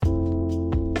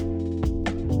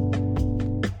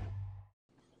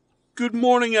Good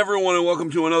morning, everyone, and welcome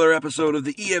to another episode of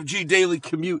the EFG Daily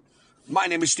Commute. My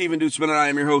name is Steven Dutzman, and I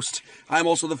am your host. I'm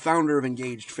also the founder of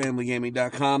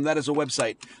EngagedFamilyGaming.com. That is a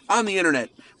website on the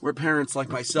internet where parents like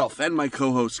myself and my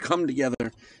co-hosts come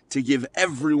together to give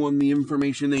everyone the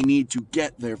information they need to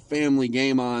get their family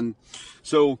game on.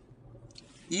 So,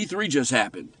 E3 just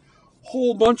happened.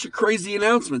 Whole bunch of crazy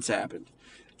announcements happened.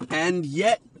 And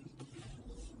yet,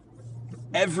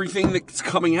 everything that's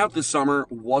coming out this summer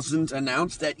wasn't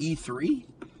announced at E3?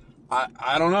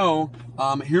 I don't know.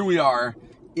 Here we are.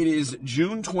 It is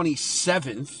June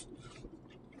 27th,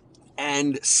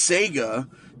 and Sega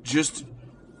just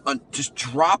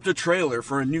dropped a trailer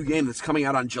for a new game that's coming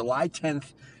out on July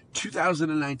 10th,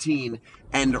 2019,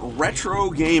 and retro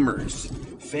gamers,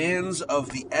 fans of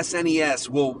the SNES,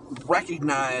 will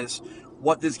recognize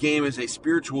what this game is a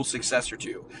spiritual successor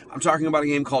to. I'm talking about a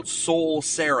game called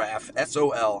SolSeraph,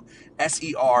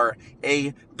 SolSeraph.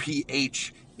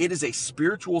 It is a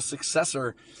spiritual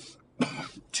successor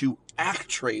to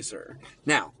Actraiser.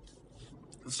 Now,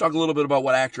 let's talk a little bit about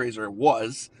what Actraiser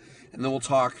was, and then we'll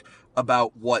talk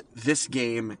about what this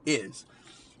game is.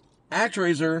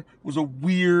 Actraiser was a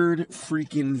weird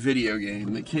freaking video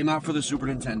game that came out for the Super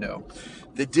Nintendo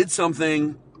that did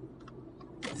something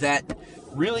that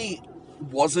really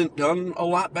wasn't done a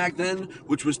lot back then,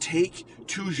 which was take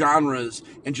two genres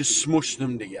and just smush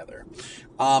them together.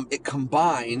 It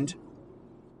combined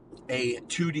a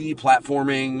 2D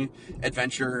platforming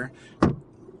adventure,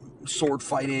 sword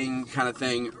fighting kind of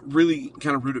thing, really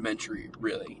kind of rudimentary,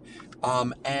 really.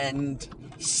 And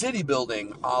city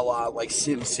building a la like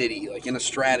Sim City, like in a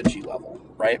strategy level,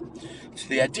 right? So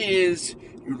the idea is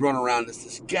you'd run around as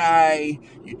this guy,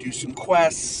 you do some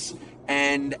quests,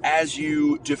 and as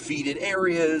you defeated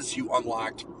areas, you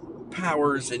unlocked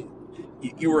powers, and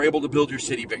you were able to build your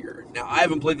city bigger. Now, I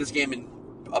haven't played this game in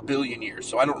a billion years,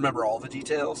 so I don't remember all the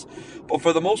details, but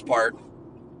for the most part,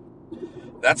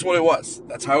 that's what it was.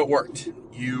 That's how it worked.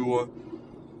 You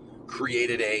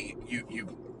created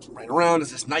you ran around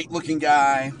as this knight-looking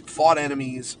guy, fought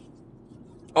enemies,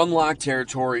 unlocked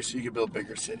territory so you could build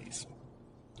bigger cities.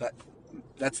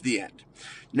 That's the end.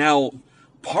 Now,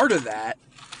 part of that,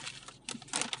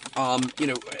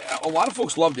 a lot of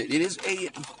folks loved it. It is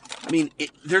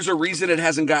there's a reason it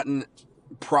hasn't gotten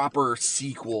proper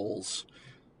sequels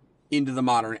into the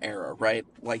modern era, right?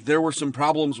 Like, there were some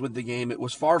problems with the game. It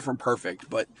was far from perfect,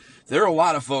 but there are a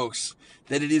lot of folks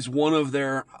that it is one of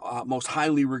their most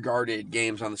highly regarded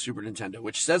games on the Super Nintendo,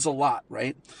 which says a lot,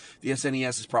 right? The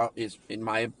SNES is, in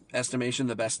my estimation,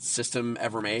 the best system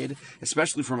ever made,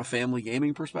 especially from a family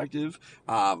gaming perspective.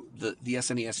 The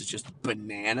SNES is just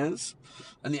bananas.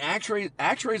 And the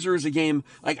Actraiser is a game,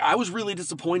 like, I was really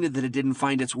disappointed that it didn't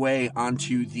find its way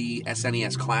onto the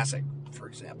SNES Classic, for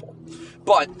example.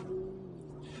 But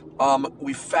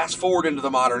we fast forward into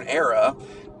the modern era.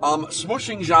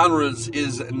 Smushing genres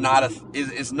is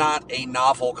not a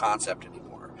novel concept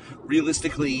anymore.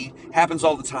 Realistically, happens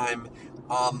all the time,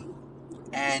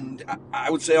 and I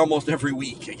would say almost every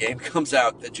week a game comes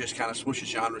out that just kind of smushes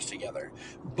genres together.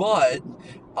 But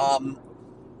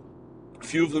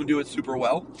few of them do it super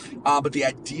well. But the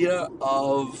idea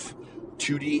of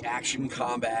 2D action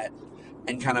combat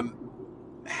and kind of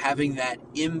having that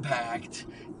impact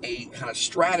a kind of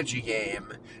strategy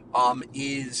game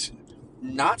is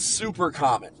not super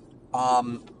common.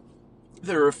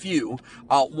 There are a few.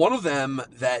 One of them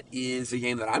that is a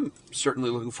game that I'm certainly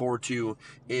looking forward to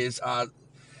is, I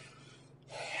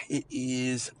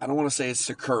don't want to say it's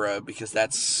Sakura, because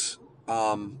that's,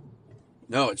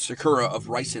 no, it's Sakura of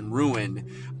Rice and Ruin.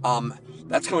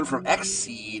 That's coming from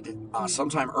Xseed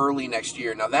sometime early next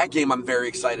year. Now, that game I'm very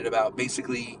excited about.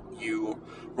 Basically, you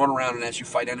run around, and as you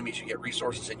fight enemies, you get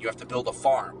resources, and you have to build a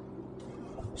farm.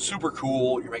 Super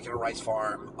cool. You're making a rice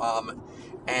farm,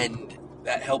 and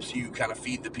that helps you kind of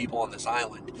feed the people on this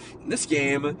island. In this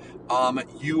game,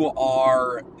 you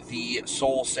are the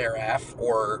SolSeraph,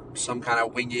 or some kind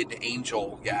of winged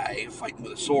angel guy fighting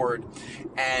with a sword,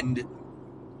 and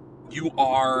you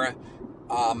are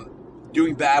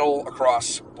doing battle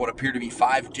across what appear to be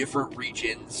 5 different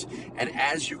regions, and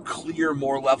as you clear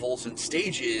more levels and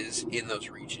stages in those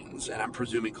regions, and I'm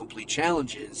presuming complete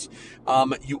challenges,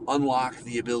 you unlock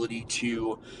the ability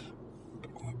to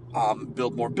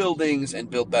build more buildings and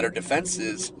build better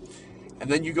defenses,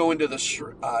 and then you go into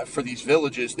for these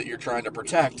villages that you're trying to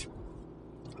protect.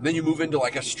 And then you move into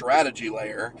like a strategy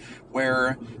layer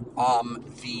where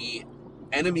the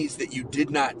enemies that you did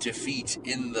not defeat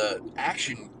in the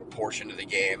action portion of the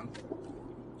game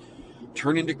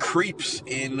turn into creeps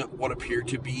in what appear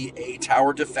to be a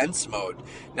tower defense mode.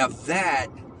 Now that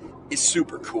is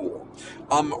super cool.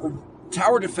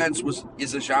 tower defense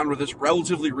is a genre that's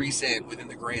relatively recent within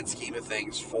the grand scheme of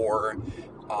things for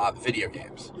video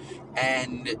games.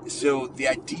 And so the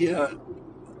idea,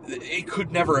 it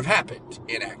could never have happened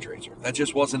in Actraiser. That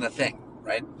just wasn't a thing,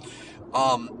 right?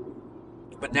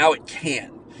 But now it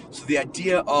can. So the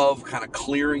idea of kind of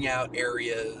clearing out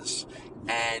areas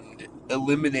and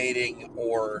eliminating,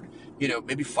 or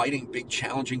maybe fighting big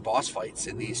challenging boss fights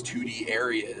in these 2D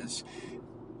areas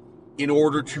in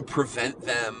order to prevent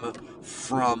them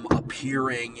from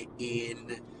appearing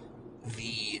in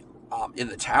the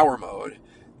tower mode,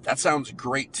 that sounds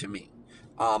great to me.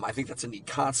 I think that's a neat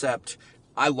concept.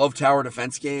 I love tower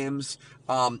defense games,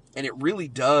 and it really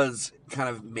does kind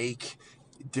of make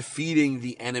defeating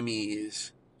the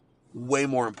enemies way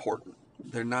more important.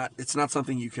 It's not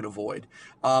something you can avoid.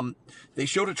 They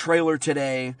showed a trailer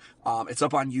today. It's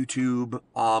up on YouTube.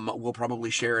 We'll probably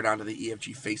share it onto the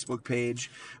EFG Facebook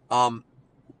page.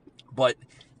 But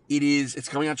it's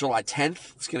coming out July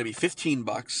 10th. It's going to be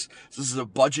 $15. So this is a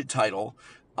budget title.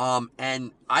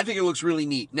 And I think it looks really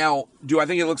neat. Now, do I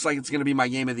think it looks like it's going to be my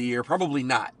game of the year? Probably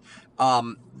not.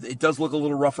 It does look a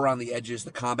little rough around the edges.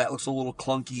 The combat looks a little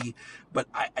clunky, but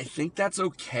I think that's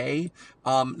okay.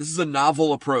 This is a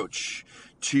novel approach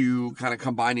to kind of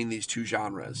combining these two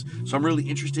genres. So I'm really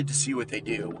interested to see what they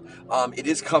do. It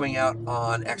is coming out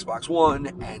on Xbox One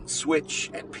and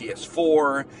Switch and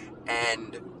PS4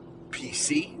 and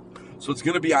PC. So it's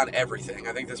going to be on everything.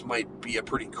 I think this might be a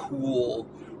pretty cool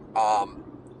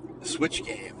Switch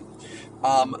game.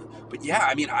 But yeah,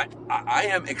 I mean, I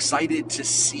am excited to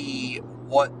see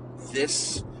what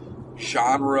this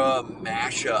genre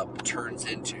mashup turns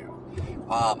into.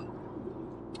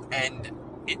 And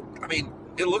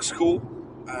it looks cool,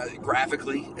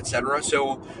 graphically, etc.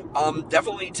 So,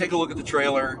 definitely take a look at the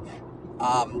trailer.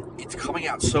 It's coming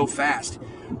out so fast.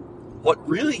 What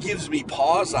really gives me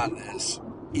pause on this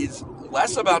is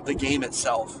less about the game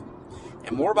itself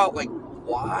and more about,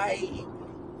 why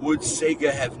would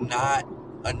Sega have not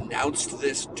announced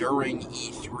this during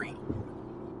E3?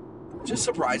 It just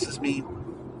surprises me.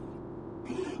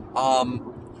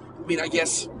 I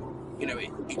guess,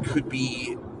 it could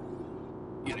be,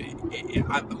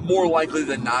 more likely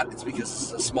than not, it's because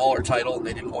it's a smaller title and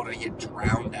they didn't want to get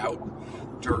drowned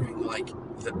out during,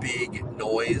 the big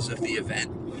noise of the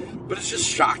event. But it's just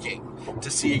shocking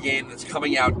to see a game that's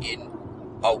coming out in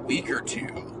a week or two,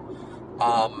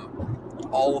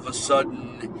 all of a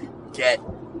sudden get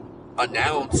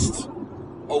announced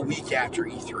a week after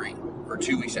E3 or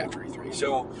 2 weeks after E3.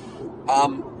 So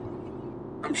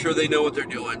I'm sure they know what they're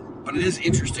doing, but it is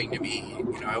interesting to me.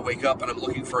 I wake up and I'm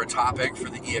looking for a topic for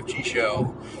the EFG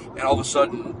show, and all of a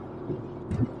sudden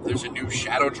there's a new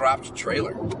shadow dropped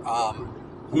trailer.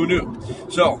 Who knew?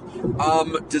 So,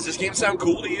 does this game sound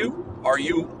cool to you? Were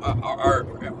you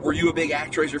a big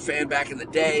Actraiser fan back in the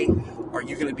day? Are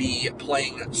you going to be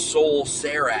playing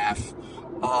SolSeraph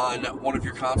on one of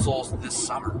your consoles this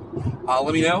summer?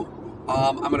 Let me know.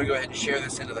 I'm going to go ahead and share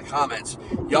this into the comments.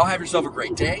 Y'all have yourself a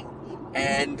great day.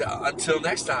 And until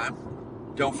next time,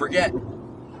 don't forget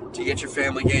to get your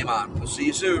family game on. We'll see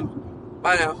you soon.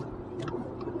 Bye now.